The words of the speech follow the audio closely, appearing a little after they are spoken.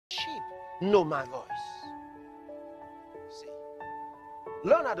know my voice. See,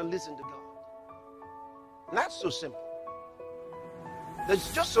 learn how to listen to God. And that's so simple.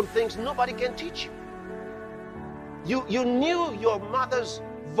 There's just some things nobody can teach you. You knew your mother's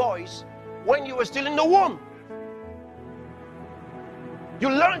voice when you were still in the womb. You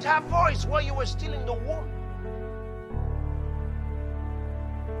learned her voice while you were still in the womb.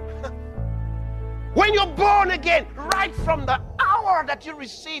 When you're born again, right from the hour that you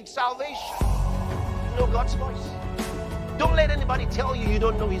received salvation, you know God's voice. Don't let anybody tell you you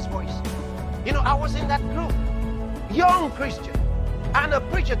don't know his voice. You know, I was in that group, young Christian, and a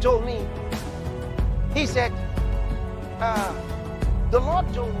preacher told me, he said, the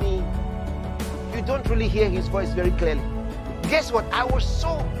Lord told me you don't really hear his voice very clearly. Guess what? I was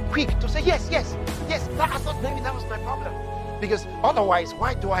so quick to say yes, yes, yes. I thought maybe that was my problem. Because otherwise,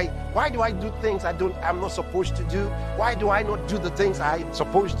 why do I do things I'm not supposed to do? Why do I not do the things I'm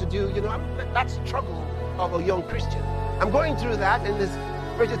supposed to do? You know, that's the struggle of a young Christian. I'm going through that, and this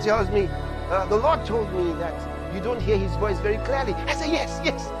preacher tells me, the Lord told me that you don't hear his voice very clearly. I say, yes,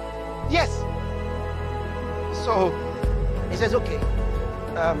 yes, yes. So he says, okay,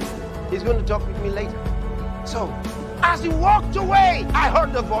 he's going to talk with me later. So as he walked away, I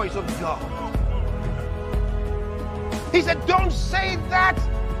heard the voice of God. He said, don't say that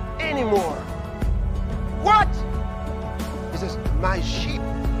anymore. What? He says, my sheep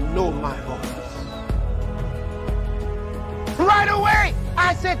know my voice. Right away,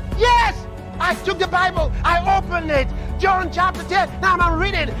 I said, yes. I took the Bible, I opened it. John chapter 10. Now I'm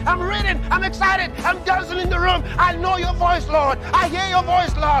reading, I'm excited, I'm dancing in the room. I know your voice, Lord. I hear your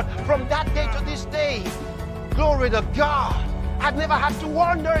voice, Lord. From that day to this day, glory to God. I've never had to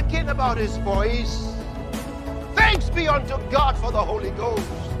wonder again about his voice. Thanks be unto God for the Holy Ghost.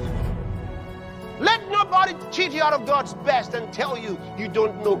 Let nobody cheat you out of God's best and tell you you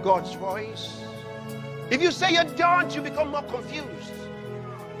don't know God's voice. If you say you don't, you become more confused.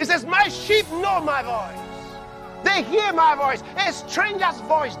 He says, my sheep know my voice. They hear my voice. A stranger's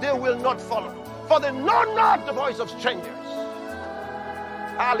voice they will not follow, for they know not the voice of strangers.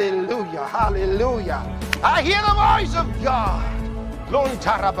 Hallelujah, hallelujah. I hear the voice of God.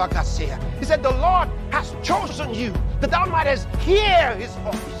 He said, the Lord has chosen you that thou mightest hear his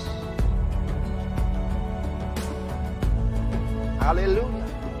voice. Hallelujah.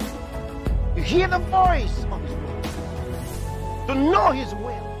 You hear the voice of his will, to know his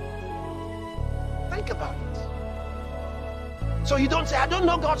will. Think about it. So you don't say, I don't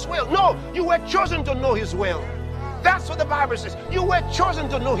know God's will. No, you were chosen to know his will. That's what the Bible says. You were chosen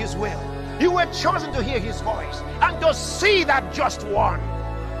to know his will. You were chosen to hear his voice and to see that just one.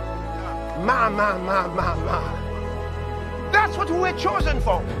 Ma. That's what we were chosen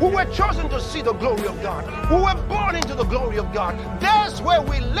for. We were chosen to see the glory of God. We were born into the glory of God. That's where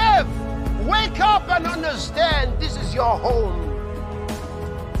we live. Wake up and understand this is your home.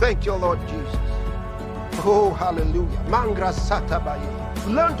 Thank you, Lord Jesus. Oh, hallelujah. Mangra satabaye.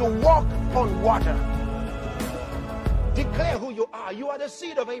 Learn to walk on water. Declare who you are. You are the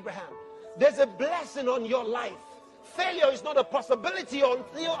seed of Abraham. There's a blessing on your life. Failure is not a possibility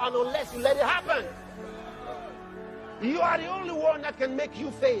until and unless you let it happen. You are the only one that can make you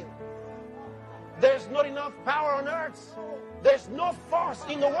fail. There's not enough power on earth. There's no force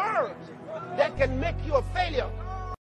in the world that can make you a failure.